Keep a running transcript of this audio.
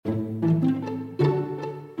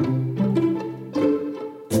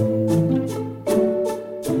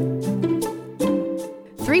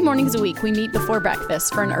mornings a week, we meet before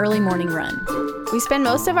breakfast for an early morning run. We spend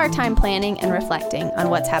most of our time planning and reflecting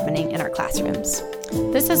on what's happening in our classrooms.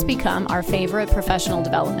 This has become our favorite professional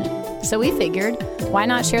development. So we figured, why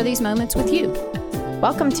not share these moments with you?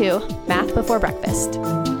 Welcome to Math Before Breakfast.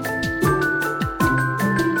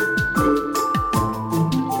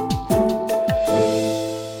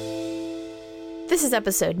 This is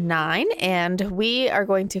episode 9, and we are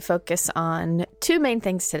going to focus on two main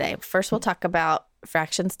things today. First, we'll talk about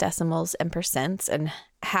fractions, decimals, and percents, and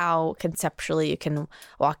how conceptually you can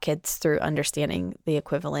walk kids through understanding the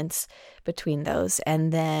equivalence between those.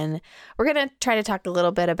 And then we're going to try to talk a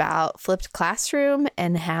little bit about flipped classroom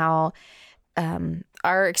and how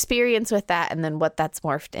our experience with that, and then what that's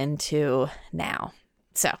morphed into now.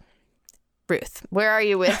 So, Ruth, where are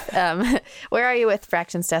you with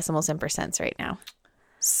fractions, decimals, and percents right now?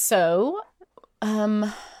 So,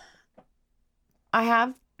 I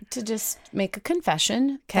have to just make a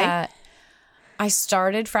confession that I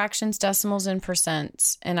started fractions, decimals, and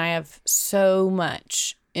percents, and I have so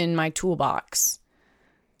much in my toolbox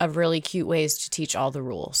of really cute ways to teach all the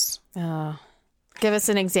rules. Give us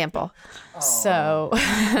an example. So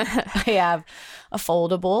I have a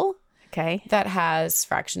foldable that has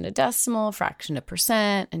fraction to decimal, fraction to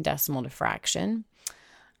percent, and decimal to fraction.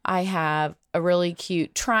 I have a really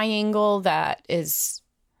cute triangle that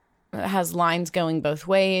has lines going both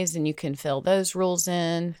ways, and you can fill those rules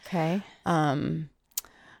in. Okay. I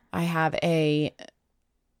have a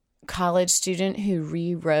college student who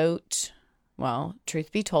rewrote, well,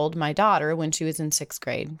 truth be told, my daughter, when she was in 6th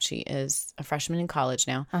grade, she is a freshman in college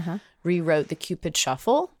now, rewrote the Cupid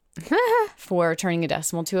Shuffle for turning a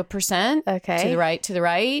decimal to a percent. Okay. To the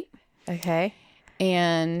right. Okay.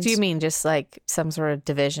 And do you mean just like some sort of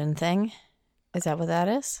division thing? Is that what that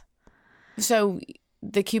is? So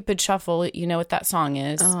the Cupid Shuffle, you know what that song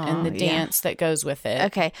is, and the dance that goes with it.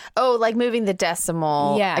 Okay. Oh, like moving the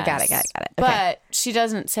decimal. Yeah. I got it. Okay. But she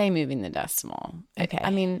doesn't say moving the decimal. Okay.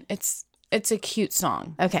 I mean, it's a cute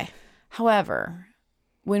song. Okay. However,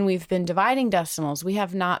 when we've been dividing decimals, we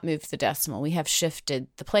have not moved the decimal. We have shifted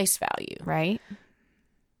the place value. Right.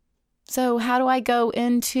 So how do I go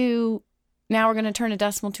into, now we're going to turn a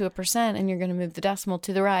decimal to a percent, and you're going to move the decimal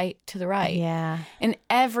to the right, Yeah. And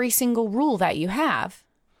every single rule that you have,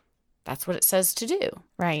 that's what it says to do.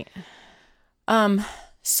 Right.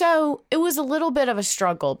 So it was a little bit of a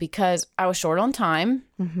struggle because I was short on time.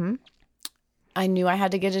 Mm-hmm. I knew I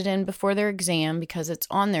had to get it in before their exam because it's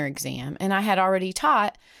on their exam. And I had already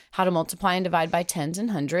taught how to multiply and divide by tens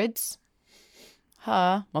and hundreds.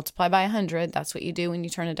 Multiply by 100. That's what you do when you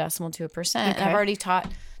turn a decimal to a percent. Okay. And I've already taught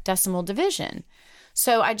decimal division.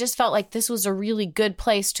 So I just felt like this was a really good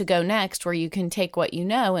place to go next, where you can take what you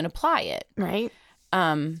know and apply it. Right.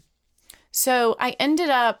 So I ended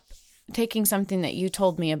up taking something that you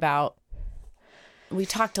told me about. We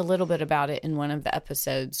talked a little bit about it in one of the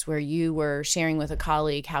episodes where you were sharing with a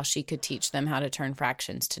colleague how she could teach them how to turn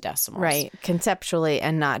fractions to decimals. Right. Conceptually,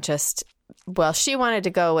 and not just, well, she wanted to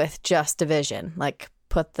go with just division, like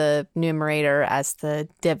put the numerator as the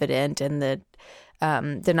dividend and the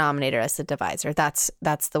denominator as the divisor. That's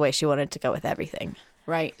the way she wanted to go with everything.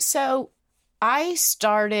 Right. So I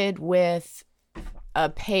started with a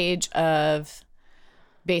page of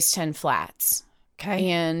base 10 flats. Okay.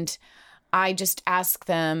 And I just asked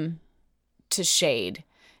them to shade.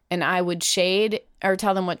 And I would shade or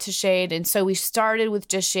tell them what to shade. And so we started with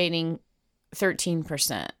just shading 13%,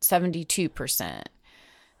 72%.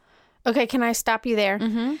 Okay, can I stop you there?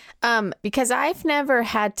 Mm-hmm. Because I've never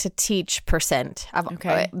had to teach percent.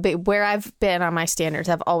 Where I've been on my standards,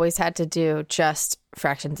 I've always had to do just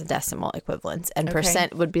fractions and decimal equivalents, and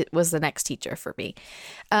percent was the next teacher for me.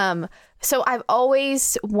 So I've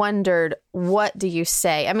always wondered, what do you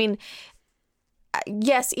say? I mean,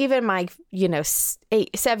 yes, even my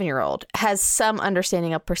 7-year-old has some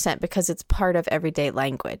understanding of percent because it's part of everyday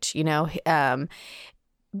language.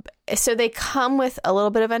 So they come with a little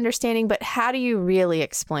bit of understanding, but how do you really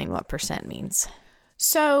explain what percent means?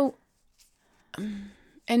 So,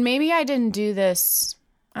 and maybe I didn't do this.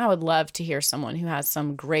 I would love to hear someone who has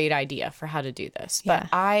some great idea for how to do this. But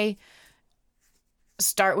I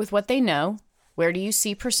start with what they know. Where do you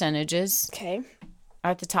see percentages? Okay.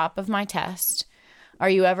 At the top of my test. Are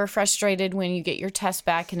you ever frustrated when you get your test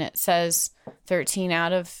back and it says 13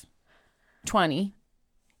 out of 20?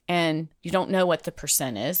 And you don't know what the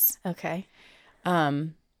percent is? Okay.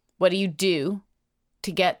 What do you do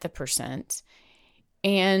to get the percent?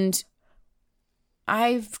 And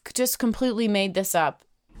I've just completely made this up,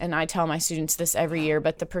 and I tell my students this every year,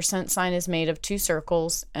 but the percent sign is made of 2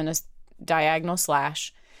 circles and a diagonal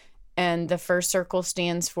slash. And the first circle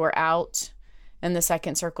stands for out, and the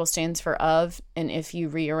second circle stands for of. And if you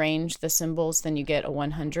rearrange the symbols, then you get a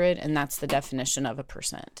 100, and that's the definition of a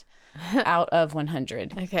percent. Out of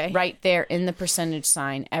 100. Okay. Right there in the percentage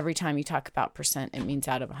sign, every time you talk about percent, it means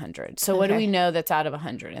out of 100. So what do we know that's out of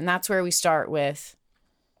 100? And that's where we start with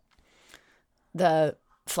the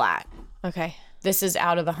flat. Okay. This is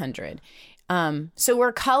out of 100. So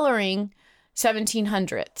we're coloring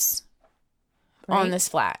 1700ths on this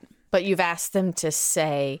flat. But you've asked them to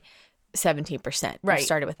say 17%. Right. You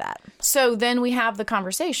started with that. So then we have the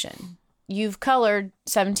conversation. You've colored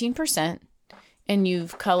 17% and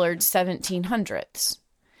you've colored 1700ths.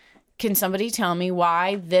 Can somebody tell me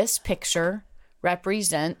why this picture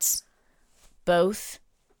represents both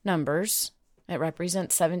numbers? It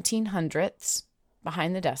represents 1700ths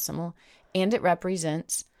behind the decimal, and it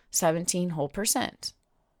represents 17 whole percent.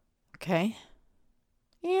 Okay.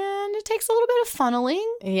 And it takes a little bit of funneling.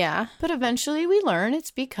 Yeah. But eventually we learn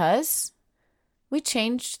it's because we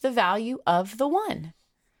changed the value of the 1.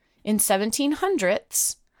 In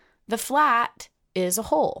 1700ths, the flat is a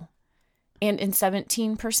whole. And in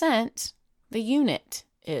 17%, the unit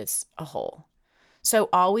is a whole. So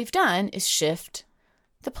all we've done is shift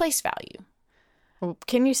the place value. Well,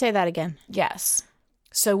 can you say that again? Yes.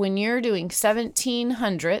 So when you're doing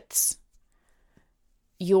 1700ths,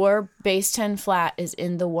 your base 10 flat is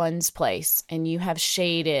in the ones place, and you have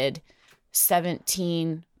shaded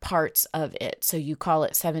 17 parts of it. So you call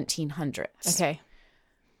it 1700ths. Okay.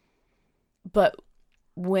 But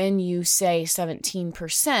when you say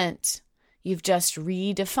 17%, you've just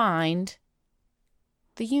redefined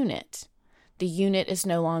the unit. The unit is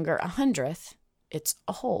no longer a hundredth, it's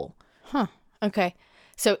a whole. Huh. Okay.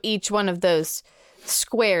 So each one of those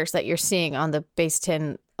squares that you're seeing on the base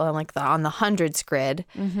 10, on the hundreds grid,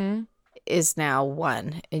 is now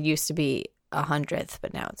 1. It used to be a hundredth,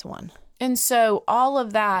 but now it's 1. And so all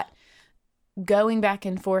of that going back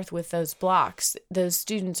and forth with those blocks, those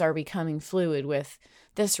students are becoming fluid with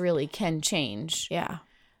this really can change. Yeah.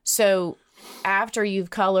 So after you've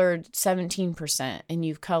colored 17% and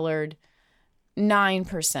you've colored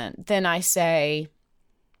 9%, then I say,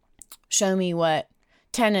 show me what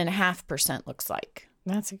 10.5% looks like.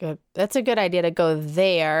 That's a good idea to go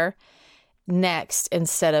there next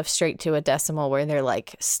instead of straight to a decimal where they're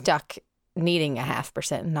like stuck needing a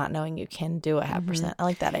 0.5% and not knowing you can do a 0.5%. I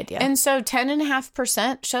like that idea. And so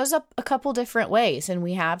 10.5% shows up a couple different ways, and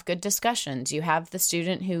we have good discussions. You have the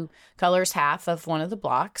student who colors half of one of the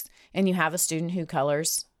blocks, and you have a student who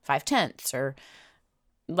colors 5/10 or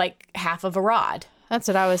like half of a rod. That's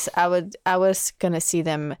what I was going to see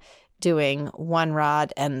them doing 1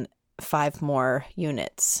 rod and 5 more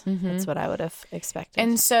units. That's what I would have expected.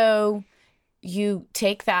 And so you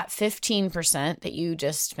take that 15% that you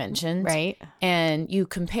just mentioned, right, and you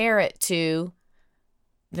compare it to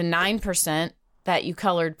the 9% that you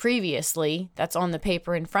colored previously that's on the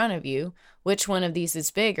paper in front of you. Which one of these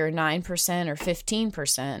is bigger, 9% or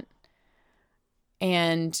 15%?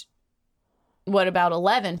 And what about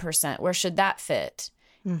 11%? Where should that fit?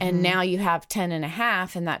 And now you have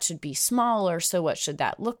 10.5, and that should be smaller. So what should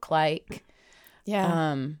that look like?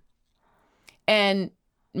 Yeah. And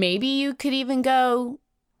maybe you could even go,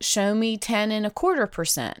 show me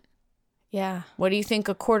 10.25%. Yeah. What do you think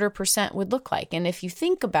a 1/4% would look like? And if you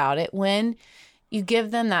think about it, when you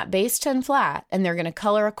give them that base 10 flat and they're going to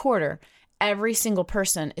color a 1/4, every single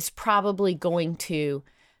person is probably going to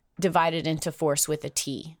divide it into fourths with a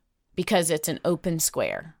T because it's an open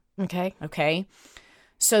square. Okay. Okay.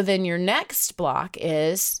 So then your next block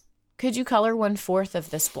is, could you color 1/4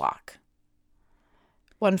 of this block?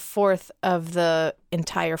 1/4 of the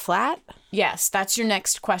entire flat? Yes, that's your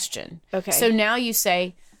next question. Okay. So now you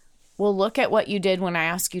say, well, look at what you did when I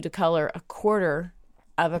asked you to color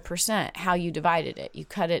 1/4%, how you divided it. You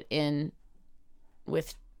cut it in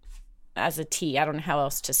with as a T. I don't know how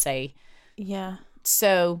else to say. Yeah.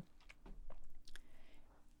 So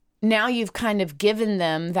now you've kind of given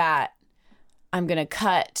them that I'm going to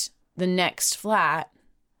cut the next flat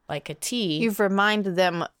like a T. You've reminded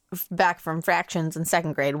them back from fractions in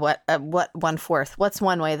second grade what 1/4. What's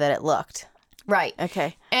one way that it looked? Right.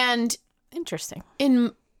 Okay. And interesting.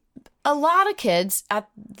 In a lot of kids by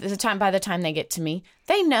the time they get to me,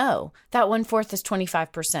 they know that 1/4 is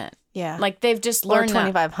 25%. Yeah. Like they've just learned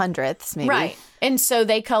 25 hundredths maybe. Right. And so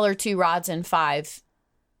they color 2 rods and 5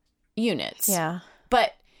 units. Yeah.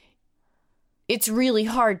 But it's really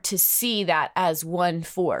hard to see that as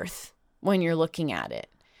 1/4 when you're looking at it.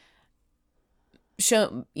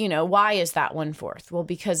 Why is that 1/4? Well,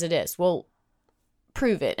 because it is. Well,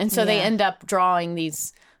 prove it. And so they end up drawing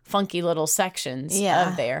these funky little sections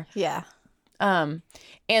of there. Yeah. And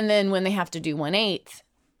then when they have to do 1/8,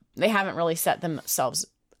 they haven't really set themselves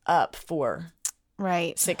up for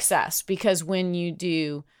success, because when you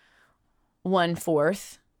do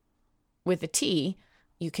 1/4 with a T,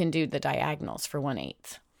 you can do the diagonals for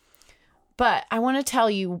 1/8. But I want to tell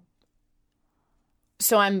you,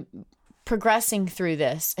 so I'm progressing through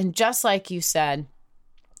this, and just like you said,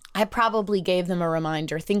 I probably gave them a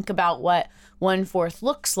reminder. Think about what 1/4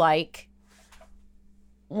 looks like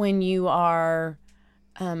when you are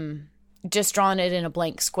just drawn it in a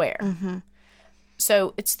blank square. Mm-hmm.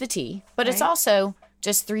 So it's the T, but it's also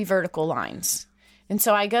just 3 vertical lines. And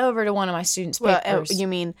so I go over to one of my students' papers. You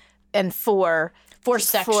mean in 4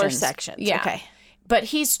 sections. 4 sections. Yeah. Okay. But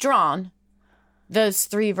he's drawn those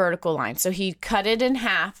 3 vertical lines. So he cut it in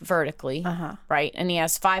half vertically, right? And he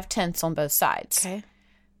has 5/10 on both sides. Okay.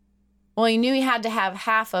 Well, he knew he had to have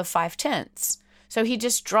half of 5/10. So he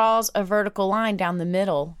just draws a vertical line down the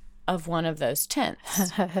middle of one of those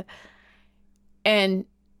tenths. And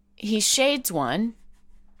he shades one.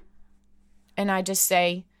 And I just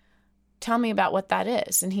say, tell me about what that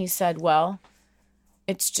is. And he said, well,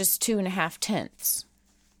 it's just 2.5 tenths.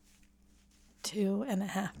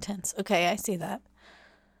 2.5 tenths. Okay, I see that.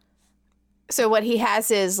 So what he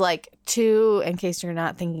has is like 2, in case you're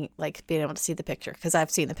not thinking, like being able to see the picture, because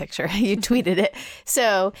I've seen the picture. You tweeted it.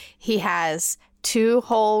 So he has 2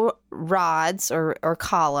 whole rods or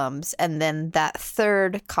columns, and then that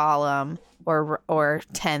third column or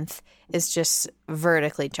tenth is just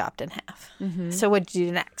vertically chopped in half. Mm-hmm. So what did you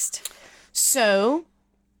do next? So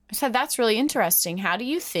I said, that's really interesting. How do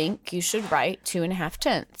you think you should write 2.5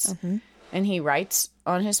 tenths? Mm-hmm. And he writes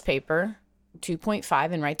on his paper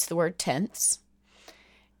 2.5 and writes the word tenths.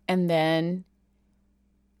 And then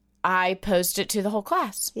I post it to the whole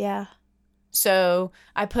class. Yeah. So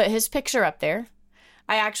I put his picture up there.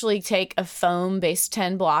 I actually take a foam-based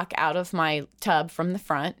 10 block out of my tub from the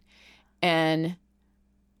front. And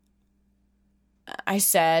I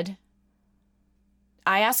said,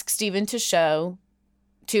 I asked Stephen to show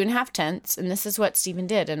 2.5 tenths, and this is what Stephen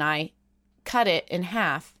did. And I cut it in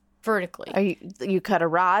half vertically. You cut a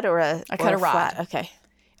rod or a I cut a rod. Flat? Okay.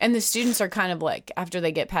 And the students are kind of like, after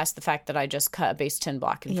they get past the fact that I just cut a base 10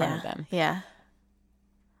 block in front of them. Yeah.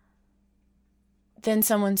 Then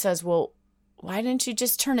someone says, well, why didn't you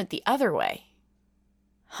just turn it the other way?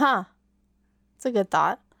 Huh. That's a good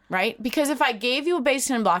thought. Right? Because if I gave you a base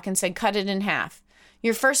 10 block and said cut it in half,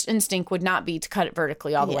 your first instinct would not be to cut it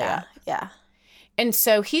vertically all the way up. Yeah. And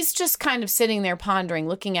so he's just kind of sitting there pondering,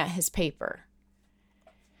 looking at his paper.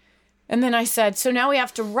 And then I said, so now we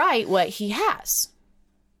have to write what he has.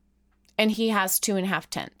 And he has 2.5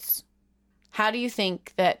 tenths. How do you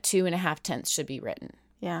think that 2.5 tenths should be written?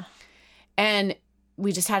 Yeah. And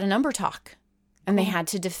we just had a number talk. And they had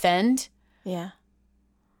to defend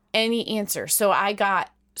any answer. So I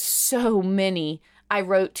got so many. I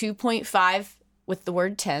wrote 2.5 with the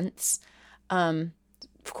word tenths. Of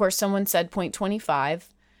course, someone said 0.25.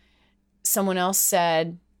 Someone else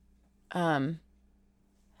said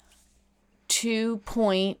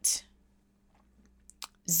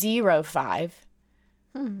 2.05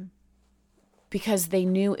 because they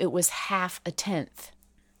knew it was half a tenth.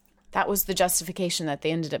 That was the justification that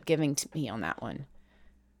they ended up giving to me on that one.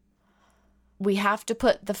 We have to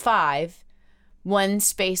put the 5 one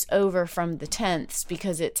space over from the tenths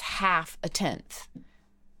because it's half a tenth.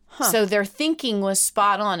 Huh. So their thinking was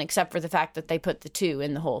spot on, except for the fact that they put the 2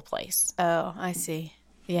 in the whole place. Oh, I see.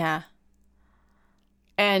 Yeah.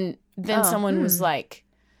 And then someone was like,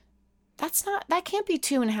 that can't be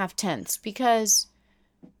 2.5 tenths because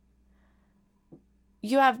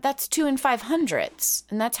that's 2 500ths.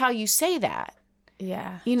 And that's how you say that.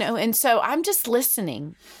 Yeah. You know, and so I'm just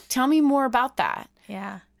listening. Tell me more about that.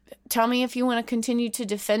 Yeah. Tell me if you want to continue to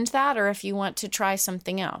defend that or if you want to try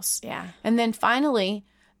something else. Yeah. And then finally,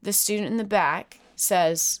 the student in the back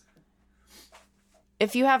says,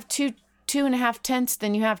 if you have 2.5 tenths,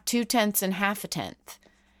 then you have 2 tenths and half a tenth.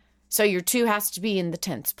 So your 2 has to be in the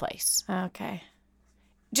tenths place. Okay.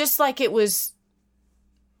 Just like it was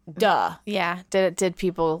duh. Yeah. Did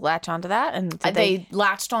people latch onto that? And they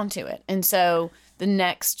latched onto it. And so the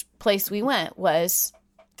next place we went was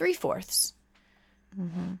 3/4.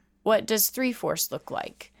 Mm-hmm. What does 3/4 look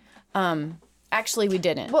like? Actually, we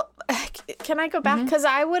didn't. Well, can I go back? Because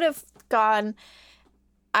I would have gone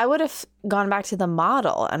back to the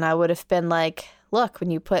model, and I would have been like, look,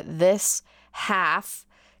 when you put this half,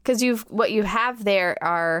 because what you have there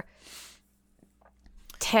are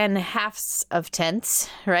 10 halves of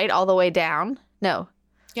tenths, right? All the way down. No.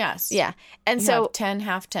 Yes. Yeah. And you so have 10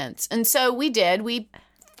 half tenths. And so we did.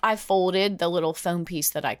 I folded the little foam piece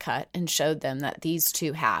that I cut and showed them that these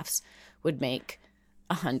 2 halves would make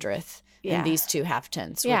 100th. and these 2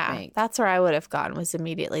 half-tenths would make. That's where I would have gone, was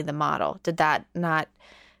immediately the model. Did that not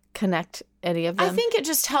connect any of them? I think it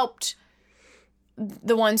just helped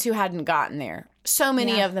the ones who hadn't gotten there. So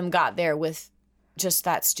many of them got there with just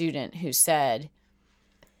that student who said,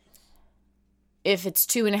 if it's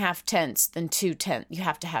 2.5 tenths, then 2 tenths, you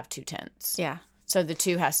have to have 2 tenths. Yeah. So the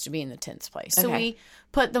 2 has to be in the tenths place. So we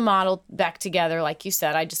put the model back together. Like you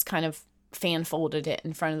said, I just kind of fan folded it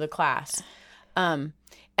in front of the class. And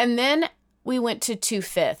then we went to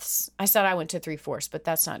 2/5. I said I went to 3/4, but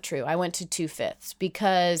that's not true. I went to 2/5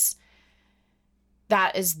 because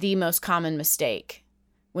that is the most common mistake.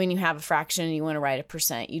 When you have a fraction and you want to write a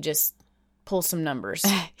percent, you just pull some numbers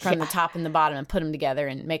from the top and the bottom and put them together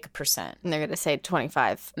and make a percent. And they're going to say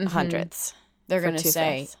 25 hundredths. They're going to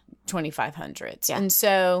say 25 hundredths. Yeah. And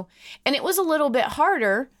so, and it was a little bit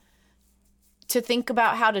harder to think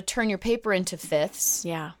about how to turn your paper into fifths.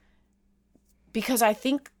 Yeah. Because I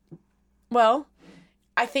think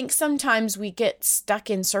sometimes we get stuck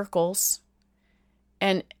in circles.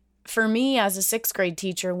 And for me as a 6th grade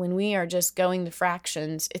teacher, when we are just going to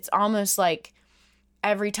fractions, it's almost like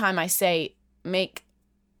every time I say, make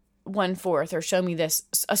 1/4 or show me this,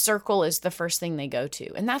 a circle is the first thing they go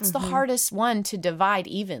to. And that's the hardest one to divide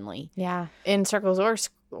evenly. Yeah. In circles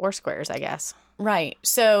or squares, I guess. Right.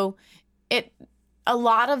 So a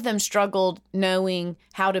lot of them struggled knowing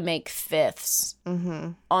how to make fifths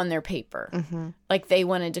on their paper. Like they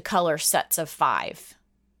wanted to color sets of 5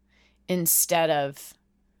 instead of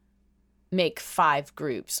make 5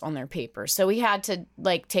 groups on their paper. So we had to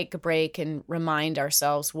like take a break and remind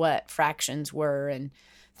ourselves what fractions were and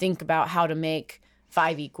think about how to make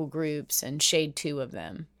 5 equal groups and shade 2 of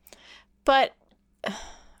them. But,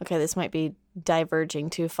 okay, this might be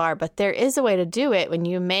diverging too far, but there is a way to do it when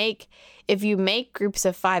if you make groups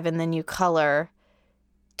of 5 and then you color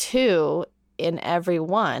 2 in every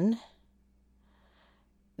one,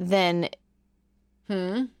 then,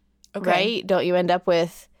 right? Don't you end up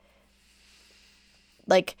with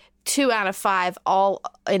like 2 out of 5 all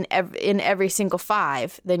in every single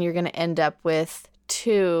 5? Then you're going to end up with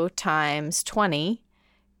 2 times 20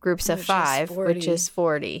 groups of 5, which is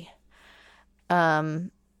 40. I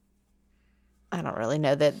don't really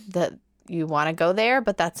know that you want to go there,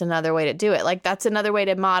 but that's another way to do it. Like that's another way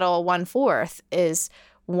to model 1/4 is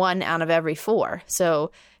 1 out of every 4.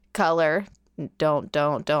 So color, don't,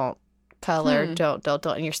 color, don't,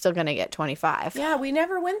 and you're still going to get 25. Yeah, we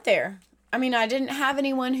never went there. I mean, I didn't have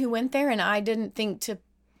anyone who went there, and I didn't think to,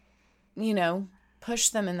 push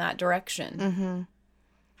them in that direction.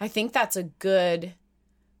 I think that's a good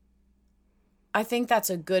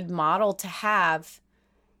model to have,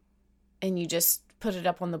 and you just put it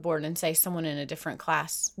up on the board and say someone in a different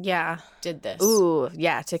class did this. Ooh,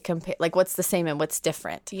 yeah, to compare, like what's the same and what's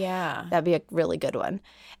different. Yeah. That'd be a really good one.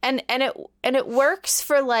 And it works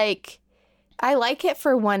for like, I like it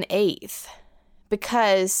for 1/8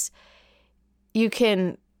 because you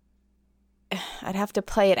can, I'd have to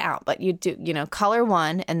play it out, but you do, color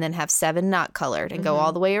 1 and then have 7 not colored and go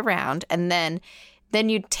all the way around. And then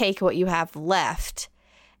you'd take what you have left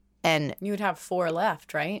and you would have 4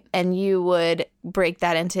 left, right? And you would break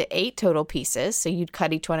that into 8 total pieces. So you'd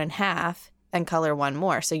cut each one in half and color 1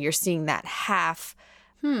 more. So you're seeing that half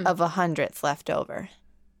of 100th left over.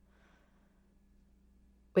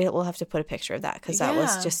 We'll have to put a picture of that because that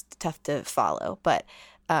was just tough to follow. But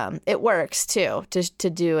it works too to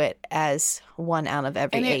do it as 1 out of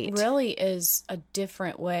every 8. And it really is a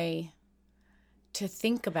different way to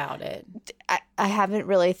think about it. I haven't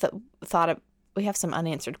really thought of. We have some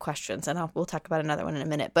unanswered questions, and we'll talk about another one in a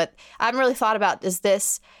minute. But I haven't really thought about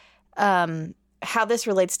how this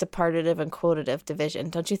relates to partitive and quotative division.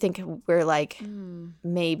 Don't you think we're like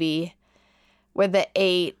maybe where the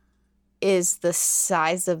 8 is the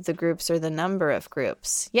size of the groups or the number of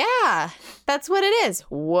groups? Yeah, that's what it is.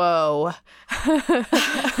 Whoa.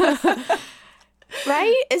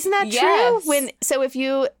 Right? Isn't that true? If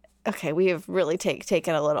you... Okay, we have really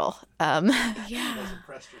taken a little.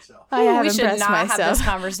 Impressed yourself. I have we should impressed not myself. have this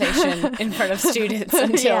conversation in front of students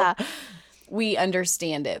until we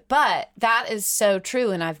understand it. But that is so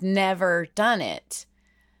true, and I've never done it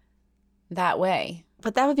that way.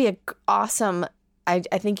 But that would be an awesome. I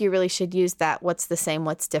think you really should use that. What's the same?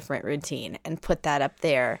 What's different? Routine, and put that up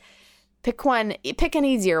there. Pick one. Pick an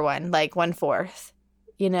easier one, like 1/4.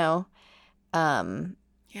 Yeah,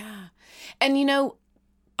 and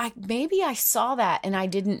maybe I saw that and I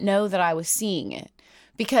didn't know that I was seeing it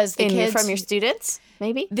because the kids from your students,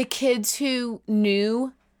 maybe the kids who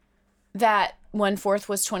knew that 1/4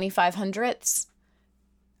 was 25 hundredths,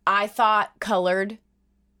 I thought colored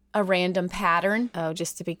a random pattern. Oh,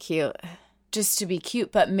 just to be cute. just to be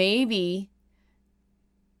cute. But maybe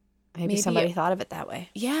somebody thought of it that way.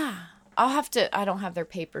 Yeah. I don't have their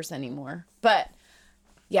papers anymore. But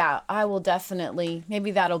yeah, I will definitely,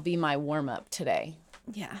 maybe that'll be my warm up today.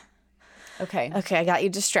 Yeah. Okay. Okay, I got you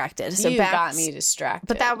distracted. So you got me distracted.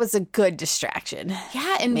 But that was a good distraction.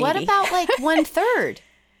 Yeah, and what about like 1/3?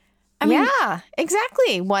 I mean, yeah,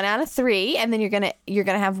 exactly. 1 out of 3, and then you're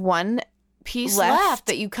gonna have one piece left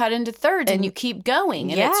that you cut into thirds, and you keep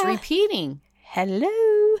going, and it's repeating.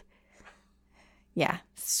 Hello. Yeah.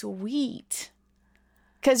 Sweet.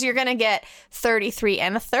 Because you're gonna get 33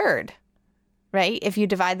 and a third, right? If you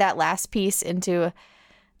divide that last piece into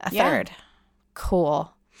a third.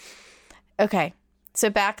 Cool. Okay, so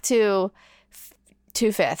back to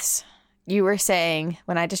 2/5. You were saying,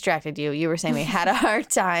 when I distracted you, you were saying we had a hard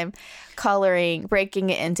time breaking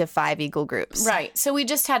it into 5 equal groups. Right. So we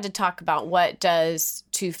just had to talk about what does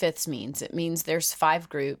 2/5 means. It means there's 5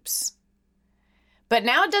 groups. But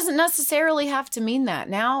now it doesn't necessarily have to mean that.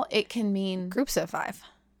 Now it can mean groups of 5.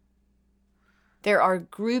 There are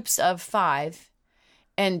groups of 5,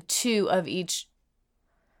 and 2 of each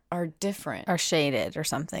are different. Or shaded or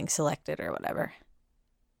something, selected or whatever.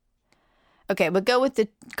 Okay, but go with the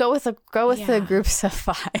groups of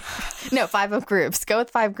 5. No, 5 of groups. Go with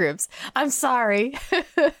 5 groups. I'm sorry.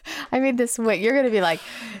 I made this way. You're going to be like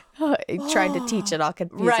trying to teach it all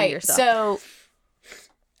confusing yourself. So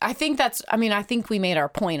I think I think we made our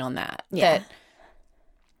point on that. Yeah. That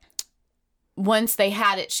once they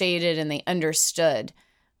had it shaded and they understood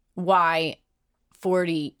why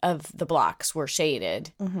 40 of the blocks were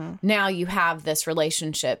shaded, now you have this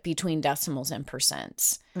relationship between decimals and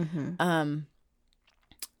percents.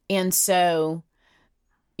 And so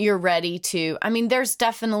you're ready to, there's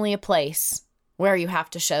definitely a place where you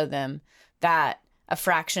have to show them that a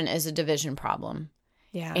fraction is a division problem.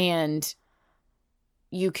 Yeah. And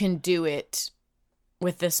you can do it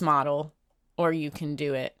with this model, or you can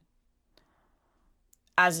do it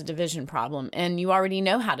as a division problem, and you already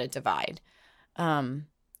know how to divide. And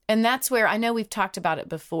that's where, I know we've talked about it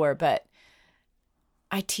before, but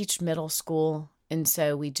I teach middle school, and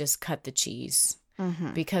so we just cut the cheese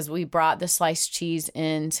because we brought the sliced cheese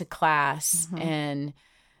into class, and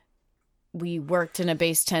we worked in a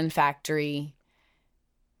base 10 factory,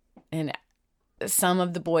 and some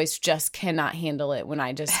of the boys just cannot handle it when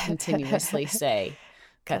I just continuously say,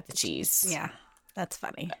 cut the cheese. Yeah, that's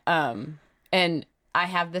funny. And I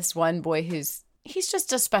have this one boy he's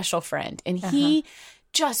just a special friend, and he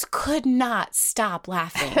just could not stop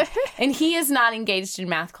laughing. And he is not engaged in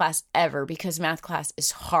math class ever because math class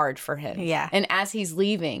is hard for him. Yeah. And as he's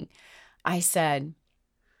leaving, I said,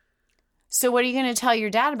 so what are you going to tell your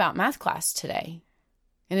dad about math class today?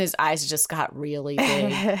 And his eyes just got really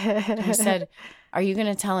big. I said, are you going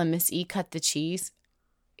to tell him Miss E cut the cheese?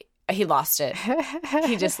 He lost it.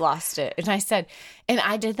 He just lost it. And I said, and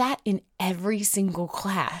I did that in every single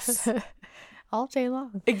class. All day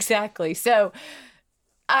long. Exactly. So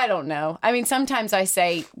I don't know. Sometimes I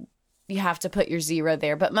say you have to put your 0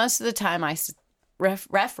 there, but most of the time I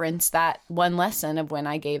reference that one lesson of when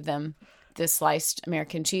I gave them the sliced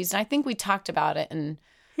American cheese. And I think we talked about it. And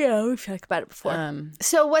yeah, we've talked about it before.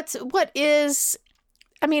 So I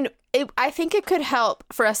think it could help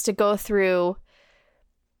for us to go through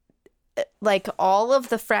like all of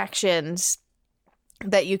the fractions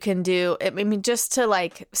that you can do. Just to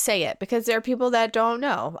like say it, because there are people that don't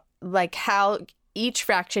know like how each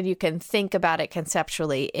fraction, you can think about it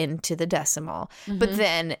conceptually into the decimal, but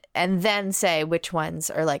then say which ones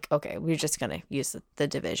are like, okay, we're just going to use the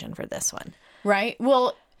division for this one. Right.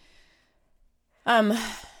 Well, are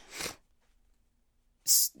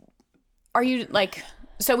you like,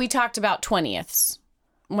 so we talked about 20ths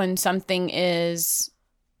when something has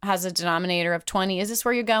a denominator of 20. Is this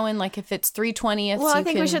where you're going? Like if it's 3/20ths? Well, I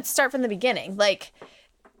think we should start from the beginning. Like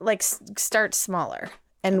start smaller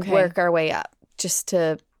and work our way up, just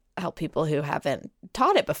to help people who haven't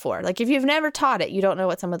taught it before. Like if you've never taught it, you don't know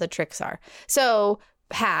what some of the tricks are. So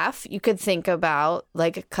half, you could think about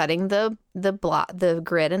like cutting the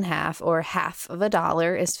grid in half, or half of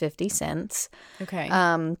 $1 is 50 cents. Okay.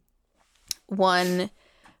 I'm going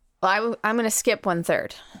to skip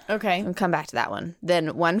 1/3. Okay. And come back to that one. Then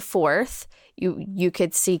 1/4, you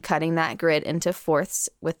could see cutting that grid into fourths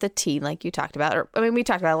with the T like you talked about. We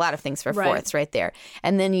talked about a lot of things for fourths right there.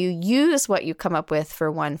 And then you use what you come up with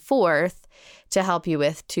for 1/4 to help you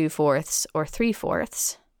with 2/4 or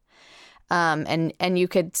 3/4. And you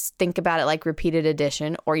could think about it like repeated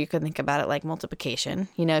addition, or you could think about it like multiplication.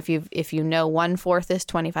 If you know 1/4 is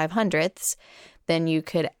 25/100ths, then you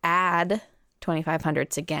could add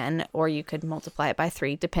 25/100ths again, or you could multiply it by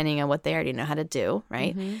 3, depending on what they already know how to do,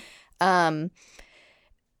 right?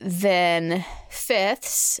 Then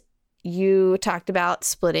fifths, you talked about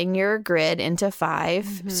splitting your grid into 5.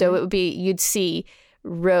 Mm-hmm. So it would be, you'd see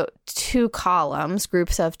two columns,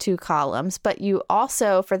 groups of 2 columns. But you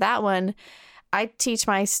also, for that one, I teach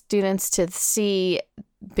my students to see,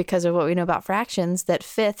 because of what we know about fractions, that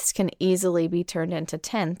fifths can easily be turned into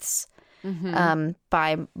tenths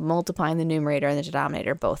by multiplying the numerator and the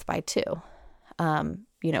denominator both by 2,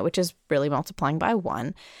 which is really multiplying by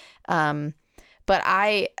 1. But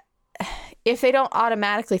if they don't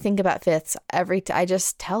automatically think about fifths, I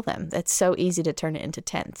just tell them it's so easy to turn it into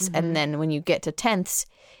tenths. Mm-hmm. And then when you get to tenths,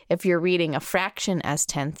 if you're reading a fraction as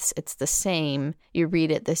tenths, it's the same. You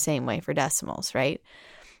read it the same way for decimals, right?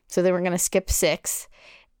 So then we're going to skip 6.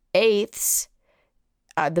 Eighths,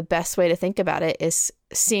 the best way to think about it is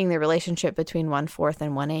seeing the relationship between 1/4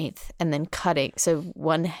 and 1/8 and then cutting. So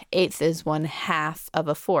 1/8 is 1/2 of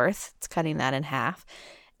a fourth. It's cutting that in half.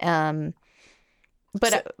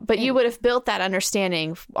 But you would have built that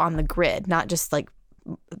understanding on the grid, not just like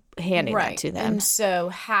handing that to them. And so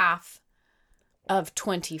half of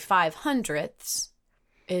 25 hundredths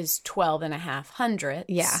is 12.5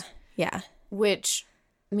 hundredths. Yeah. Which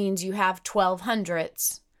means you have 12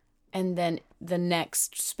 hundredths, and then the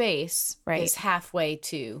next space is halfway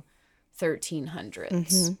to 13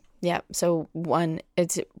 hundredths. Mm-hmm. Yeah. So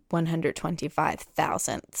it's 125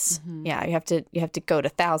 thousandths. Mm-hmm. Yeah. You have to go to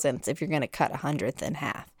thousandths if you're going to cut 100th in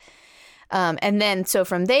half. And then, so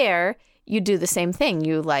from there, you do the same thing.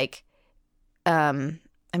 You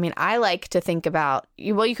I like to think about,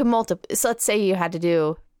 you can multiply. So let's say you had to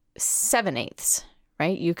do 7/8,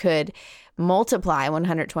 right? You could multiply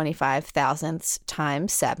 125 thousandths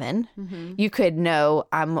times 7. Mm-hmm. You could know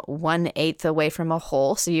I'm 1/8 away from a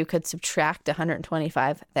whole, so you could subtract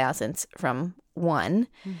 125 thousandths from 1.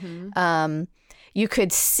 Mm-hmm. You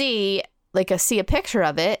could see a picture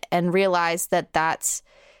of it and realize that that's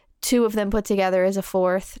 2 of them put together is a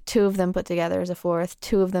fourth, 2 of them put together is a fourth,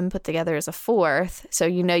 2 of them put together is a fourth. So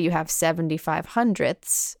you have 75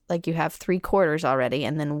 hundredths, like you have 3/4 already,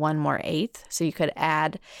 and then 1 more eighth. So you could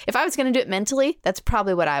add. If I was going to do it mentally, that's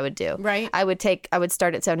probably what I would do. Right. I would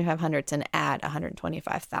start at 75 hundredths and add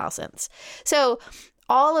 125 thousandths. So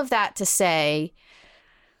all of that to say,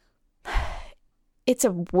 it's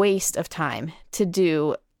a waste of time to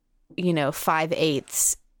do,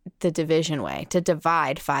 5/8 the division way, to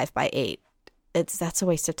divide 5 by 8. That's a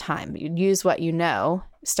waste of time. You use what you know,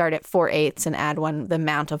 start at 4/8 and add the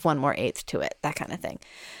amount of 1 more eighth to it, that kind of thing.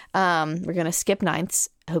 We're going to skip ninths.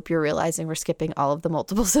 I hope you're realizing we're skipping all of the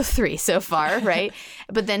multiples of 3 so far, right?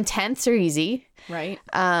 But then tenths are easy. Right.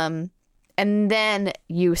 And then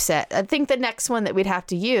I think the next one that we'd have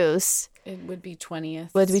to use, it would be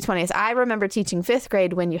 20th. I remember teaching 5th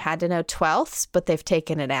grade when you had to know 12ths, but they've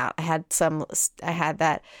taken it out. I had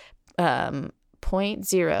that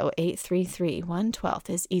 0.0833 1/12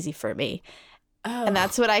 is easy for me. Oh. And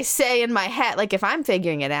that's what I say in my head. Like if I'm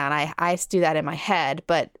figuring it out, I do that in my head,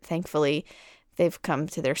 but thankfully they've come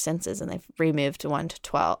to their senses and they've removed 1 to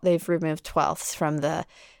 12. They've removed 12ths from the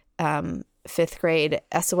 5th grade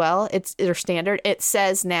SOL. It's their standard. It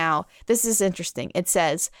says now, this is interesting. It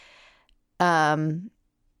says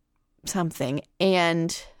something,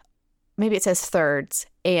 and maybe it says thirds,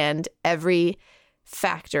 and every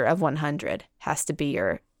factor of 100 has to be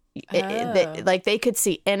they could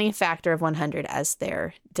see any factor of 100 as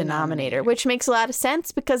their denominator, which makes a lot of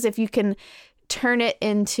sense, because if you can turn it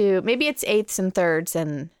into, maybe it's eighths and thirds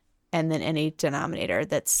and then any denominator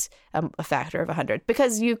that's a factor of 100,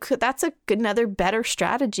 because that's another better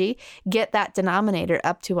strategy. Get that denominator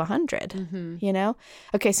up to 100, mm-hmm.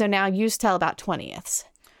 Okay, so now you tell about 20ths.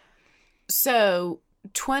 So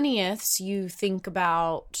 20ths, you think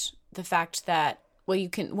about the fact that,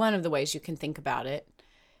 one of the ways you can think about it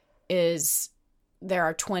is there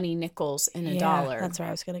are 20 nickels in a dollar. That's where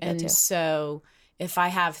I was going to go to. And so if I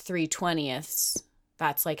have 3 20ths,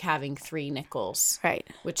 that's like having 3 nickels, right?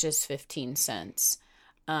 Which is 15 cents.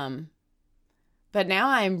 But now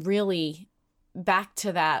I'm really back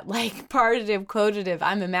to that, like, partitive, quotative.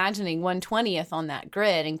 I'm imagining 1/20th on that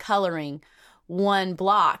grid and coloring 1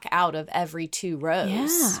 block out of every 2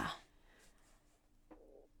 rows.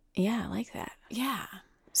 Yeah, I like that. Yeah.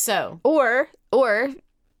 So. Or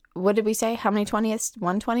what did we say? How many 20ths?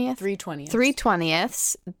 1/20th? 3 20ths. 3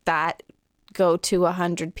 20ths that go to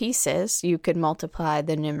 100 pieces. You could multiply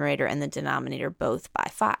the numerator and the denominator both by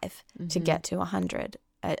 5 mm-hmm. to get to 100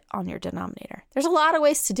 on your denominator. There's a lot of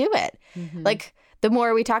ways to do it. Mm-hmm. Like, the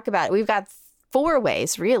more we talk about it, we've got 4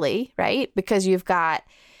 ways, really, right? Because you've got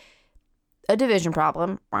a division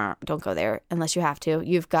problem. Don't go there unless you have to.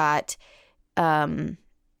 You've got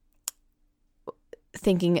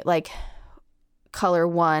thinking like color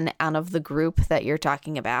one out of the group that you're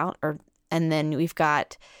talking about, and then we've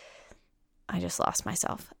got, I just lost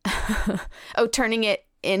myself. Oh, turning it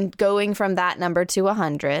in, going from that number to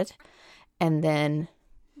 100. And then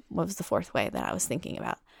what was the fourth way that I was thinking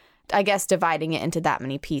about? I guess dividing it into that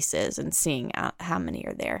many pieces and seeing how many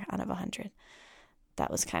are there out of 100.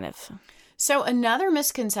 That was kind of... So another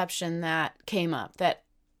misconception that came up that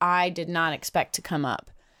I did not expect to come up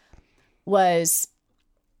was,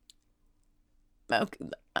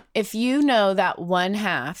 if you know that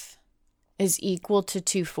 1/2 is equal to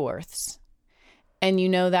 2/4, and you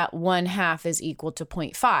know that 1/2 is equal to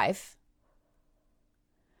 0.5,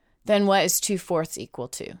 then what is 2/4 equal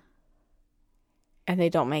to? And they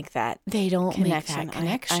don't make that. They don't connection. make that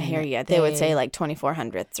connection. I hear you. They would say like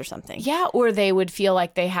 24/100ths or something. Yeah, or they would feel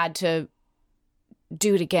like they had to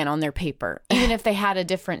do it again on their paper, even if they had a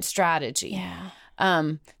different strategy. Yeah.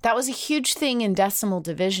 That was a huge thing in decimal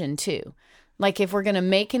division too. Like if we're going to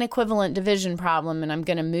make an equivalent division problem and I'm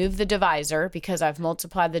going to move the divisor because I've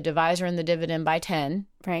multiplied the divisor and the dividend by 10.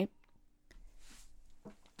 Right.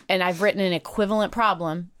 And I've written an equivalent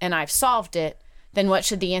problem and I've solved it, then what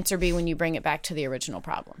should the answer be when you bring it back to the original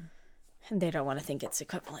problem? And they don't want to think it's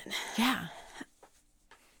equivalent. Yeah.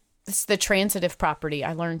 It's the transitive property.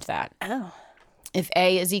 I learned that. Oh. If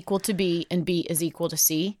A is equal to B and B is equal to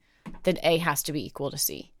C, then A has to be equal to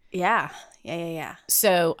C. Yeah. Yeah.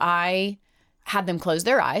 So I had them close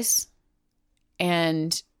their eyes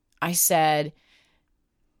and I said,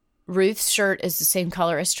 Ruth's shirt is the same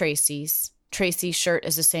color as Tracy's. Tracy's shirt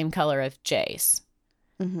is the same color as Jay's.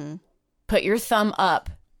 Mm-hmm. Put your thumb up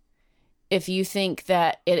if you think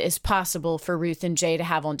that it is possible for Ruth and Jay to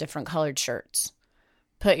have on different colored shirts.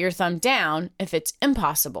 Put your thumb down if it's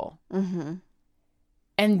impossible. Mm-hmm.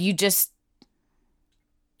 And you just,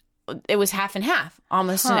 it was half and half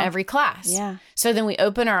almost in every class. Yeah. So then we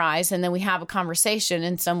open our eyes and then we have a conversation,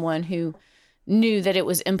 and someone who knew that it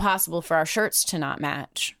was impossible for our shirts to not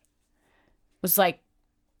match was like,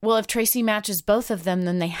 well, if Tracy matches both of them,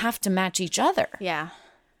 then they have to match each other. Yeah.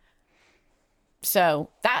 So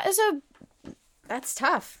that's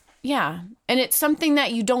tough. Yeah. And it's something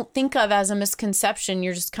that you don't think of as a misconception.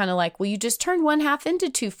 You're just kind of like, well, you just turned 1/2 into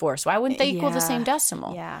 2/4. Why wouldn't they equal the same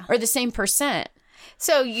decimal? Yeah. Or the same percent?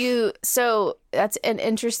 So that's an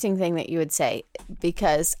interesting thing that you would say,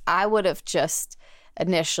 because I would have just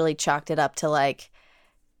initially chalked it up to like,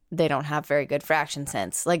 they don't have very good fraction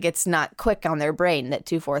sense. Like it's not quick on their brain that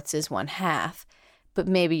 2/4 is 1/2, but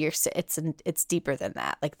maybe it's deeper than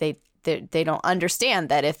that. Like they don't understand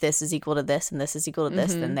that if this is equal to this and this is equal to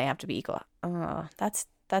this, then they have to be equal. Oh, that's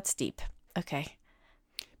deep. Okay.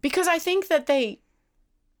 Because I think that in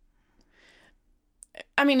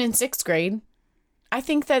 6th grade, I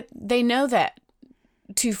think that they know that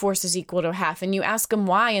 2/4 is equal to 1/2, and you ask them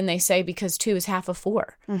why, and they say because 2 is half of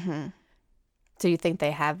 4. Mm-hmm. So you think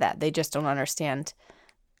they have that? They just don't understand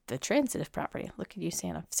the transitive property. Look at you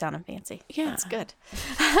sounding fancy. Yeah, that's good.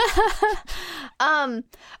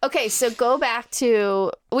 Okay, so go back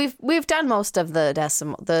to we've done most of the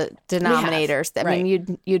denominators. I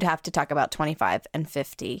mean, you'd have to talk about 25 and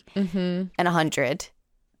 50 and 100,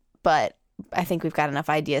 but I think we've got enough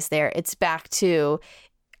ideas there. It's back to,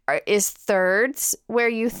 is thirds where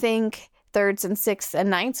you think, thirds and sixths and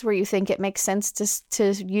ninths where you think it makes sense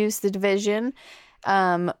to use the division,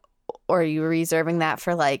 or are you reserving that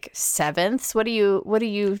for like sevenths? What are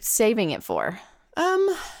you saving it for?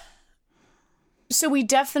 So we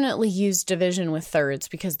definitely use division with thirds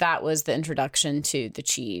because that was the introduction to the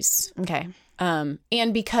cheese. Okay.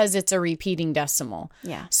 And because it's a repeating decimal.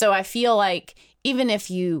 Yeah. So I feel like even if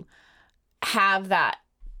you have that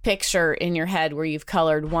picture in your head where you've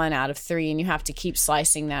colored 1 out of 3 and you have to keep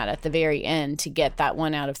slicing that at the very end to get that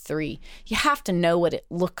 1 out of 3, you have to know what it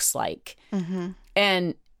looks like. Mm-hmm.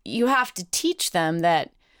 And you have to teach them that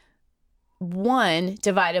 1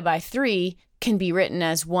 divided by 3 can be written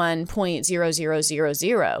as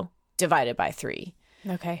 1.0000 divided by 3.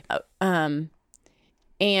 Okay.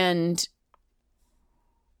 And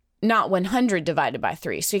not 100 divided by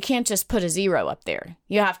 3. So you can't just put a 0 up there.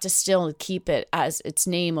 You have to still keep it as its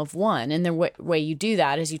name of 1. And the way you do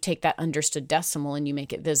that is you take that understood decimal and you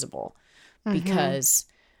make it visible because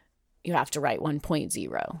you have to write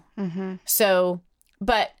 1.0. Mm-hmm. So,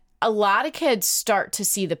 but a lot of kids start to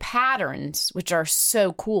see the patterns, which are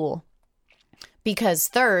so cool, because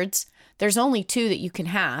thirds, there's only 2 that you can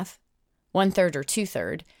have, 1/3 or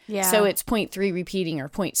 2/3. Yeah. So it's 0.3 repeating or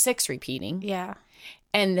 0.6 repeating. Yeah.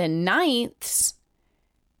 And then ninths,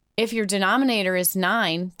 if your denominator is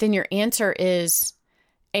 9, then your answer is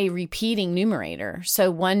a repeating numerator.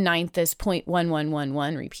 So 1/9 is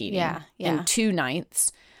 0.1111 repeating. Yeah. And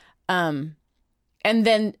 2/9. And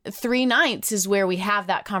then 3/9 is where we have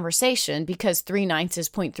that conversation, because 3/9 is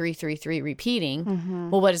 0.333 repeating.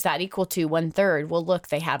 Mm-hmm. Well, what does that equal to? 1/3. Well, look,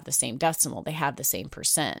 they have the same decimal. They have the same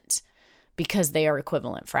percent because they are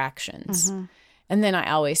equivalent fractions. Mm-hmm. And then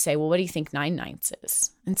I always say, well, what do you think 9/9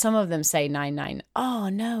 is? And some of them say 9/9. Oh,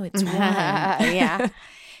 no, it's 1. Yeah.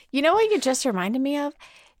 You know what you just reminded me of?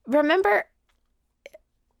 Remember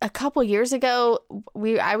a couple years ago,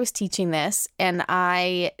 I was teaching this, and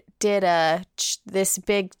I did this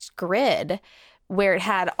big grid where it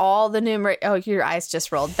had all the numerator. Oh, your eyes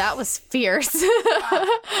just rolled. That was fierce.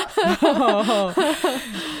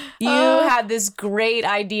 You had this great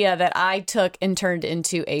idea that I took and turned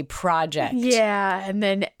into a project. Yeah, and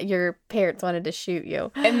then your parents wanted to shoot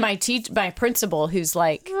you. And my principal, who's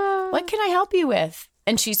like, what can I help you with?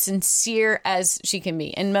 And she's sincere as she can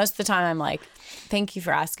be. And most of the time I'm like, thank you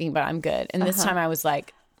for asking, but I'm good. And this time I was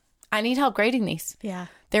like, I need help grading these. Yeah.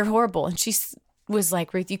 They're horrible. And she was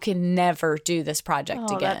like, Ruth, you can never do this project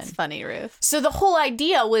again. That's funny, Ruth. So the whole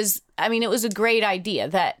idea was, it was a great idea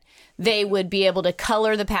that they would be able to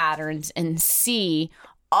color the patterns and see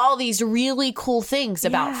all these really cool things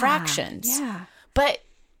about fractions. Yeah. But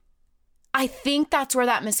I think that's where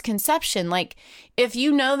that misconception, like, if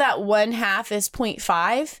you know that 1/2 is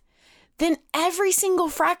 0.5, then every single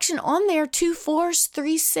fraction on there, 2/4,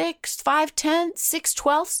 3/6, 5/10,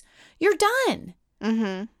 6/12, you're done.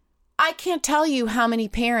 Mm-hmm. I can't tell you how many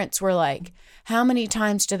parents were like, how many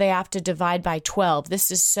times do they have to divide by 12?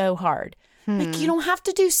 This is so hard. Like, you don't have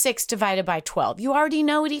to do 6 divided by 12. You already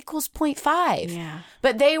know it equals 0.5. Yeah.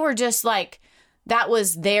 But they were just like, that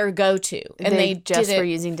was their go-to. And they just did it, were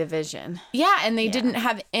using division. Yeah, and they didn't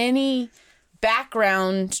have any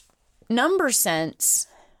background number sense.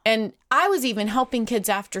 And I was even helping kids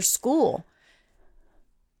after school.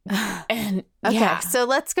 And Okay, so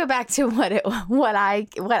let's go back to what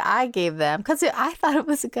I gave them, because I thought it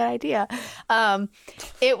was a good idea.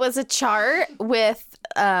 It was a chart with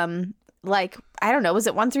like, I don't know, was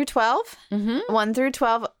it 1 through 12? Mm-hmm. 1 through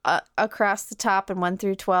 12 across the top and 1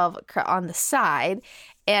 through 12 on the side.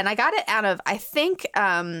 And I got it out of, I think,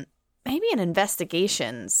 maybe an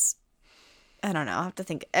investigations. I don't know. I'll have to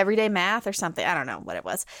think. Everyday Math or something. I don't know what it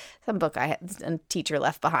was. Some book a teacher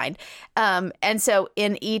left behind. And so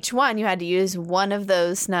in each one, you had to use one of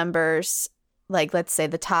those numbers, like let's say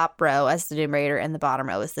the top row as the numerator and the bottom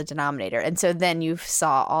row as the denominator. And so then you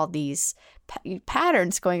saw all these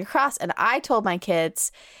patterns going across. And I told my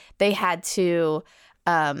kids they had to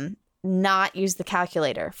not use the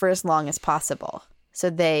calculator for as long as possible. So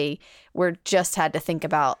they just had to think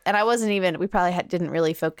about, and we probably didn't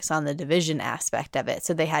really focus on the division aspect of it.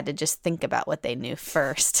 So they had to just think about what they knew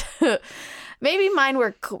first. Maybe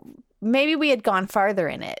maybe we had gone farther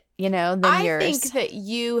in it, than yours. I think that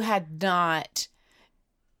you had not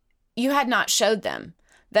showed them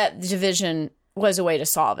that the division was a way to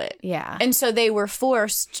solve it. Yeah. And so they were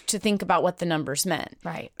forced to think about what the numbers meant.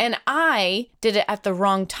 Right. And I did it at the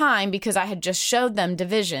wrong time because I had just showed them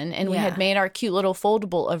division and we had made our cute little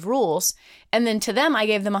foldable of rules. And then to them, I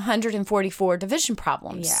gave them 144 division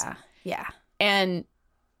problems. Yeah. Yeah. And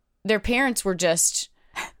their parents were just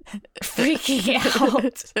freaking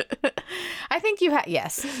out. I think you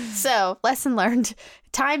yes. So, lesson learned,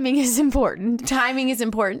 timing is important. Timing is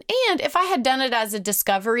important. And if I had done it as a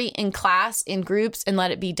discovery in class, in groups, and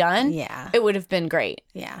let it be done, it would have been great.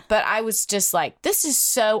 Yeah. But I was just like, this is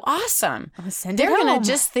so awesome. They're going to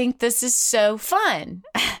just think this is so fun.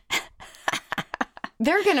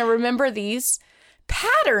 They're going to remember these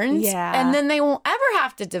patterns, and then they won't ever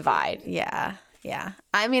have to divide. Yeah. Yeah.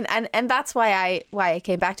 I mean, and that's why I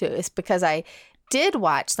came back to it, is because I did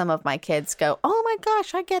watch some of my kids go, oh my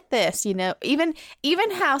gosh, I get this, even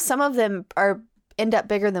how some of them end up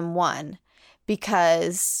bigger than 1,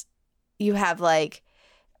 because you have like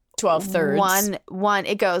 12 thirds. One,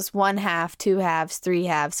 it goes 1/2, 2 halves, 3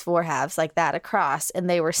 halves, 4 halves, like that across. And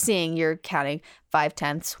they were seeing, you're counting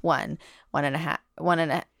 5/10, 1, 1.5,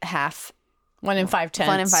 1.5. 1 and 5/10.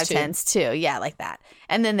 1 and 5/10 too. Yeah, like that.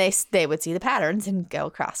 And then they would see the patterns and go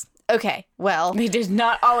across. Okay, well. They did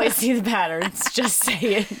not always see the patterns, just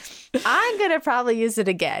saying. I'm going to probably use it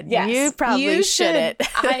again. Yes, you probably shouldn't.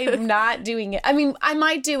 I'm not doing it. I mean, I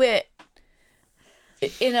might do it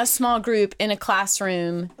in a small group, in a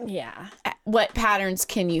classroom. Yeah. What patterns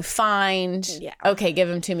can you find? Yeah. Okay, give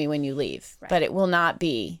them to me when you leave. Right. But it will not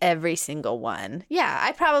be every single one. Yeah,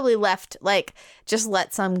 I probably just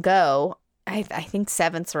let some go I think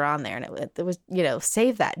sevenths were on there, and it was,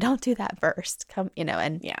 save that. Don't do that first. Come,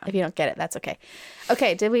 and if you don't get it, that's okay.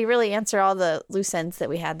 Okay, did we really answer all the loose ends that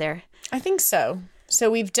we had there? I think so. So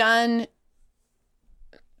we've done,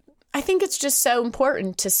 I think it's just so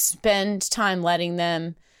important to spend time letting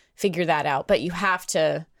them figure that out. But you have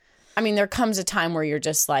to, there comes a time where you're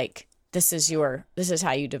just like, this is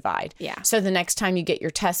how you divide. Yeah. So the next time you get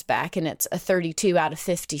your test back and it's a 32 out of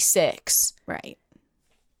 56. Right.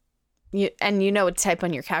 To type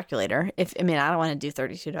on your calculator. I don't want to do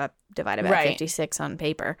 32 divided by 56 on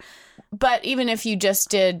paper. But even if you just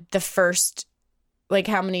did the first, like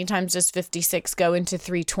how many times does 56 go into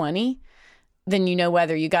 320? Then you know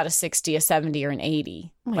whether you got a 60, a 70, or an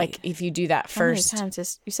 80. Wait, like if you do that first. How many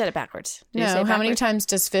times you said it backwards. How many times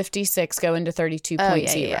does 56 go into 32.0? Oh,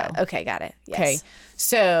 yeah. Okay, got it. Yes. Okay.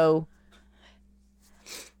 So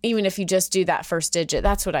even if you just do that first digit,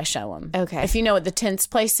 that's what I show them. Okay. If you know what the tens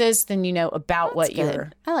place is, then you know about what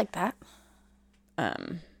you're. I like that.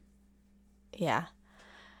 Yeah.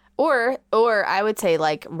 Or I would say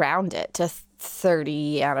like round it to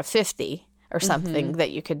 30 out of 50 or something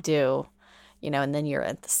that you could do, and then you're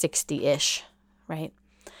at the 60-ish, right?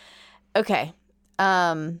 Okay.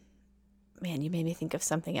 Man, you made me think of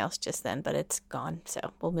something else just then, but it's gone, so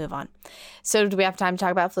we'll move on. So do we have time to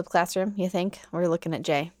talk about flipped classroom, you think? We're looking at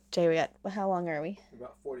Jay. Jay, how long are we?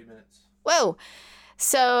 About 40 minutes. Whoa.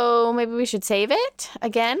 So maybe we should save it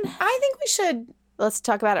again? I think we should. Let's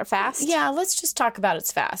talk about it fast? Yeah, let's just talk about it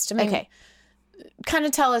fast. Okay. Kind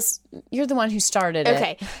of tell us, you're the one who started it.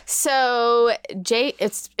 Okay. So Jay,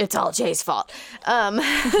 it's all Jay's fault.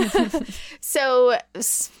 So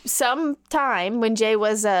sometime when Jay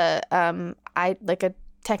was a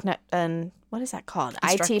techno, what is that called?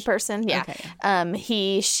 IT person. Yeah. Okay.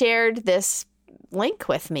 He shared this link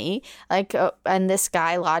with me, and this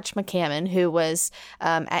guy, Lodge McCammon, who was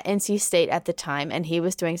at NC State at the time, and he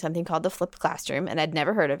was doing something called the flipped classroom, and I'd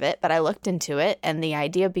never heard of it, but I looked into it, and the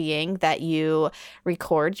idea being that you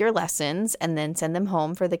record your lessons and then send them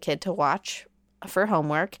home for the kid to watch for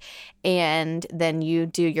homework, and then you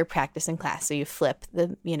do your practice in class. So you flip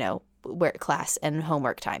the, work class and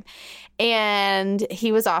homework time. And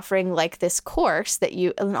he was offering like this course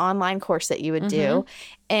an online course that you would do,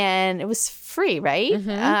 and it was free, right?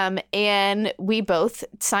 And we both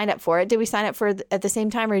signed up for it. Did we sign up for it at the same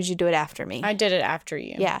time, or did you do it after me? I did it after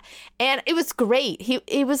you. Yeah. And it was great.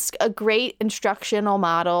 He was a great instructional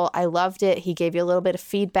model. I loved it. He gave you a little bit of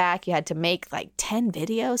feedback. You had to make like 10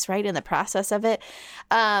 videos, right, in the process of it.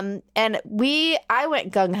 And I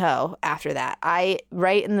went gung-ho after that.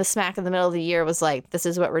 Right in the smack in the middle of the year was like, this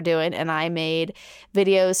is what we're doing. And I made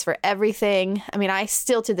videos for everything. I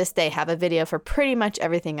still to this day have a video for pretty much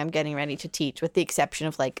everything I'm getting ready to teach, with the exception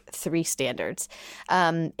of like 3 standards.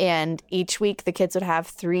 And each week the kids would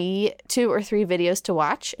have 2 or 3 videos to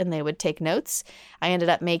watch, and they would take notes. I ended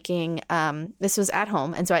up making, this was at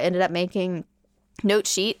home, and so I ended up making note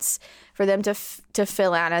sheets for them to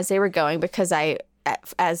fill out as they were going, because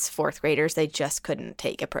as 4th graders, they just couldn't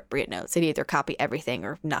take appropriate notes. They'd either copy everything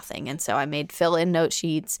or nothing. And so I made fill-in note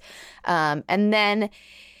sheets. And then,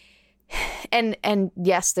 and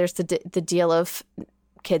yes, there's the deal of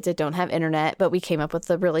kids that don't have internet, but we came up with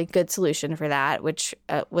a really good solution for that, which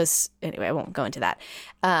was, anyway, I won't go into that.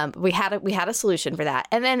 We had a solution for that.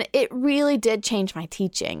 And then it really did change my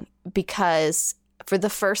teaching, because for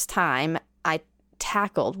the first time, I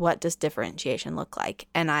tackled what does differentiation look like,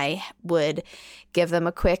 and I would give them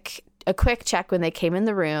a quick check when they came in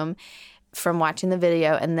the room from watching the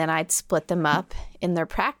video, and then I'd split them up in their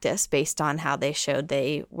practice based on how they showed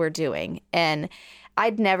they were doing. And I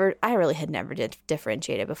really had never did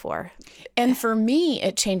differentiated before. And for me,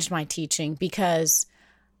 it changed my teaching, because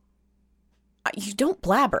you don't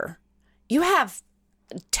blabber. You have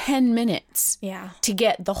 10 minutes to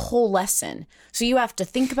get the whole lesson. So you have to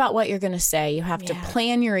think about what you're going to say. You have to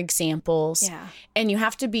plan your examples, and you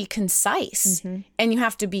have to be concise, and you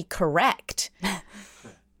have to be correct.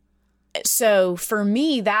 So for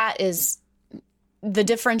me, that is, the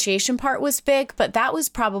differentiation part was big, but that was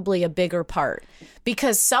probably a bigger part,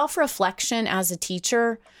 because self-reflection as a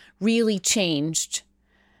teacher really changed.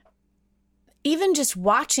 Even just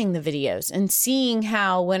watching the videos and seeing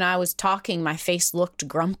how when I was talking, my face looked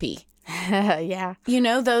grumpy. Yeah.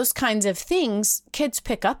 Those kinds of things kids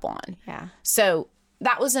pick up on. Yeah. So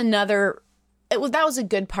that was that was a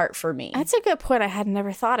good part for me. That's a good point I had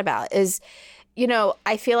never thought about is,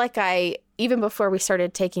 I feel like even before we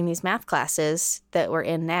started taking these math classes that we're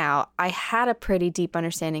in now, I had a pretty deep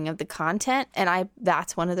understanding of the content. And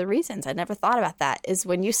that's one of the reasons I never thought about that, is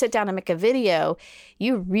when you sit down and make a video,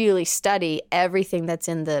 you really study everything that's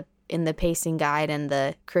in the in the pacing guide and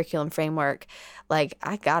the curriculum framework, like,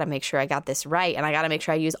 I got to make sure I got this right. And I got to make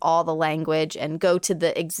sure I use all the language and go to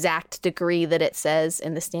the exact degree that it says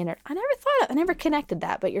in the standard. I never connected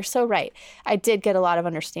that, but you're so right. I did get a lot of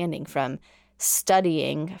understanding from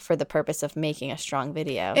studying for the purpose of making a strong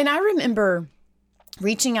video. And I remember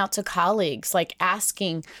reaching out to colleagues, like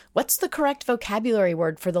asking, what's the correct vocabulary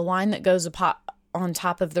word for the line that goes on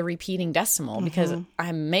top of the repeating decimal? Because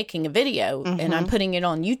I'm making a video and I'm putting it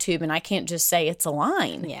on YouTube, and I can't just say it's a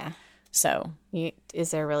line. Yeah. So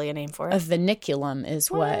is there really a name for it? A vernaculum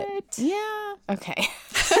is what? Yeah. Okay.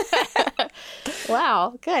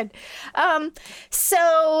 Wow. Good.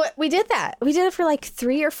 So we did that. We did it for like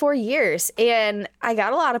 3 or 4 years, and I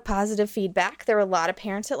got a lot of positive feedback. There were a lot of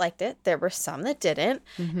parents that liked it. There were some that didn't.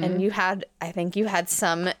 And I think you had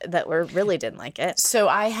some that really didn't like it. So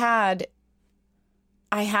I had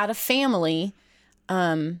a family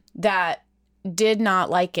that did not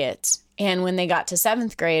like it. And when they got to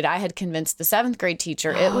 7th grade, I had convinced the 7th grade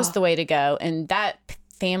teacher it was the way to go. And that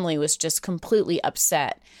family was just completely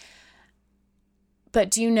upset.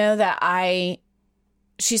 But do you know that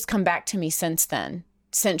she's come back to me since then,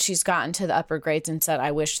 since she's gotten to the upper grades, and said,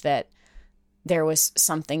 I wish that there was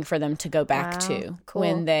something for them to go back to cool.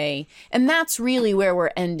 and that's really where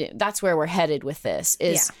we're ending. That's where we're headed with this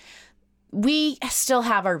is we still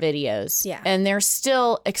have our videos and they're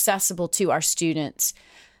still accessible to our students.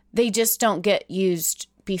 They just don't get used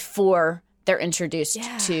before they're introduced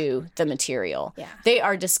to the material. Yeah. They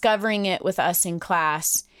are discovering it with us in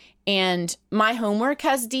class, and my homework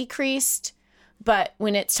has decreased, but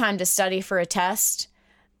when it's time to study for a test,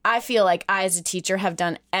 I feel like I, as a teacher, have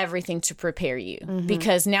done everything to prepare you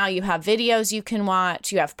because now you have videos you can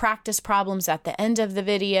watch. You have practice problems at the end of the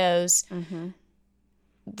videos.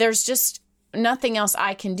 There's just nothing else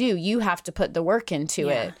I can do. You have to put the work into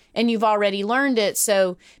it, and you've already learned it.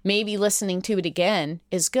 So maybe listening to it again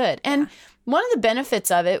is good. And one of the benefits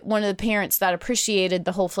of it, one of the parents that appreciated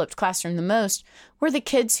the whole flipped classroom the most were the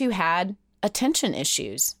kids who had attention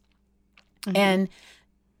issues, and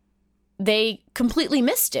they completely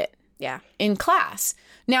missed it in class.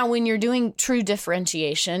 Now, when you're doing true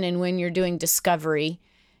differentiation and when you're doing discovery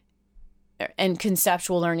and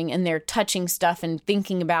conceptual learning, and they're touching stuff and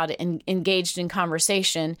thinking about it and engaged in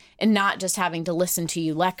conversation and not just having to listen to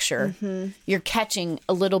you lecture, you're catching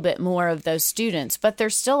a little bit more of those students. But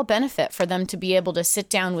there's still a benefit for them to be able to sit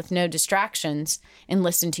down with no distractions and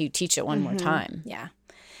listen to you teach it one more time. Yeah.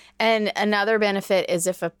 And another benefit is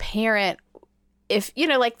if a parent,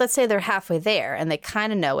 like, let's say they're halfway there and they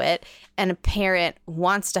kind of know it, and a parent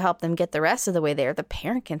wants to help them get the rest of the way there, the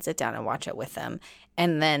parent can sit down and watch it with them.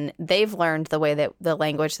 And then they've learned the way that the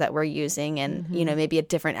language that we're using and, maybe a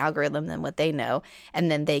different algorithm than what they know. And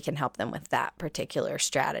then they can help them with that particular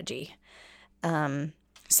strategy.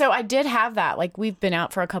 So I did have that. Like, we've been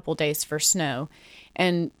out for a couple days for snow,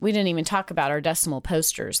 and we didn't even talk about our decimal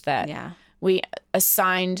posters that we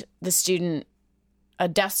assigned the student a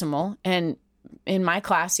decimal. And in my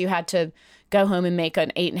class, you had to go home and make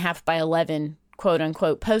an 8.5 by 11 quote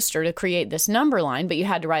unquote poster to create this number line, but you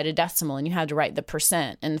had to write a decimal, and you had to write the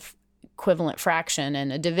percent and equivalent fraction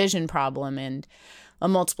and a division problem and a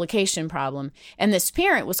multiplication problem. And this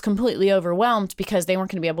parent was completely overwhelmed because they weren't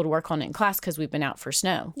going to be able to work on it in class because we've been out for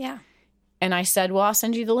snow. Yeah. And I said, well, I'll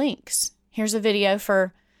send you the links. Here's a video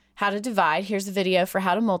for how to divide. Here's a video for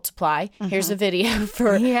how to multiply. Here's a video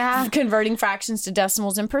for converting fractions to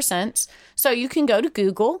decimals and percents. So you can go to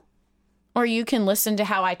Google, or you can listen to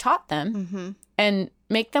how I taught them and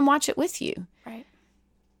make them watch it with you. Right.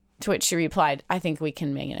 To which she replied, I think we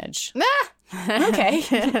can manage. Okay.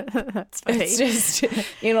 That's funny. It's just,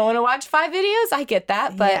 you don't want to watch 5 videos? I get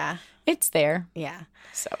that, but it's there. Yeah.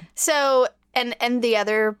 So and the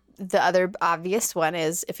other obvious one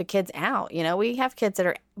is if a kid's out. We have kids that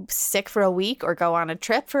are sick for a week or go on a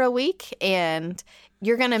trip for a week, and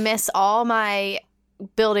you're going to miss all my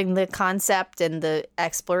building the concept and the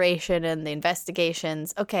exploration and the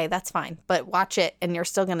investigations. Okay, that's fine. But watch it, and you're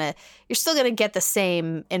still gonna get the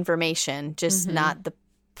same information, just not the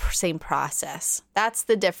same process. That's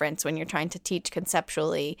the difference when you're trying to teach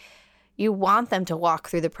conceptually. You want them to walk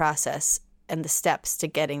through the process and the steps to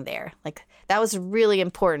getting there. Like, that was really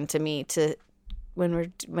important to me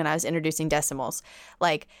when I was introducing decimals.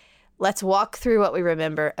 Like, let's walk through what we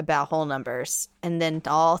remember about whole numbers, and then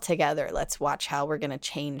all together, let's watch how we're going to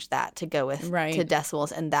change that to go with to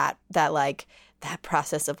decimals. And that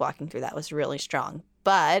process of walking through that was really strong.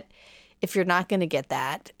 But if you're not going to get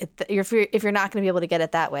that, if you're not going to be able to get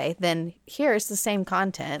it that way, then here's the same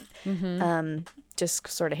content, just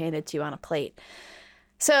sort of handed to you on a plate.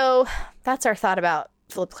 So that's our thought about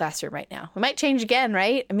flipped classroom right now. We might change again,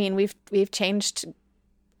 right? I mean, we've changed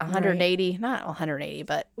 180, not 180,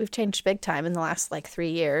 but we've changed big time in the last like 3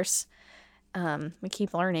 years. We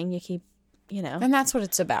keep learning. You keep, And that's what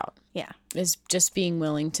it's about. Yeah. Is just being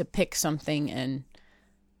willing to pick something and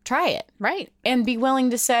try it. Right. And be willing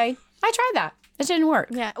to say, I tried that. It didn't work.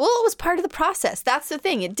 Yeah. Well, it was part of the process. That's the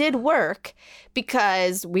thing. It did work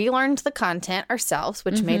because we learned the content ourselves,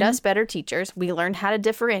 which made us better teachers. We learned how to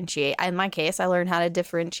differentiate. In my case, I learned how to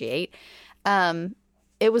differentiate.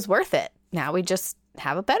 It was worth it. Now we just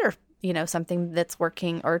have a better, something that's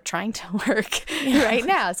working or trying to work right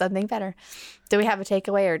now, something better. Do we have a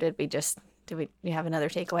takeaway or do we have another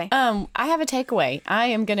takeaway? I have a takeaway. I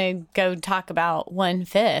am going to go talk about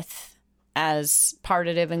 1/5 as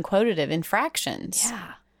partitive and quotative in fractions.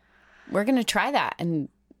 Yeah. We're going to try that. And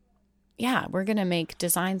we're going to make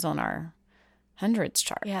designs on our hundreds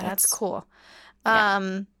chart. Yeah, that's cool.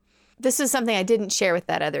 Yeah. This is something I didn't share with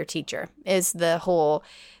that other teacher, is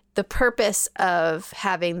the purpose of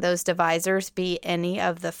having those divisors be any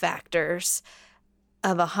of the factors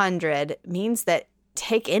of 100 means that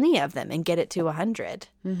take any of them and get it to 100.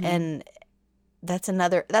 And that's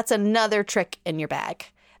another trick in your bag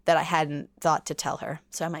that I hadn't thought to tell her.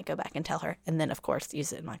 So I might go back and tell her. And then, of course,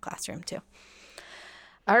 use it in my classroom, too.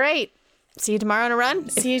 All right. See you tomorrow on a run.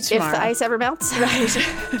 See you tomorrow. If the ice ever melts.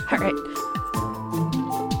 Right. All right.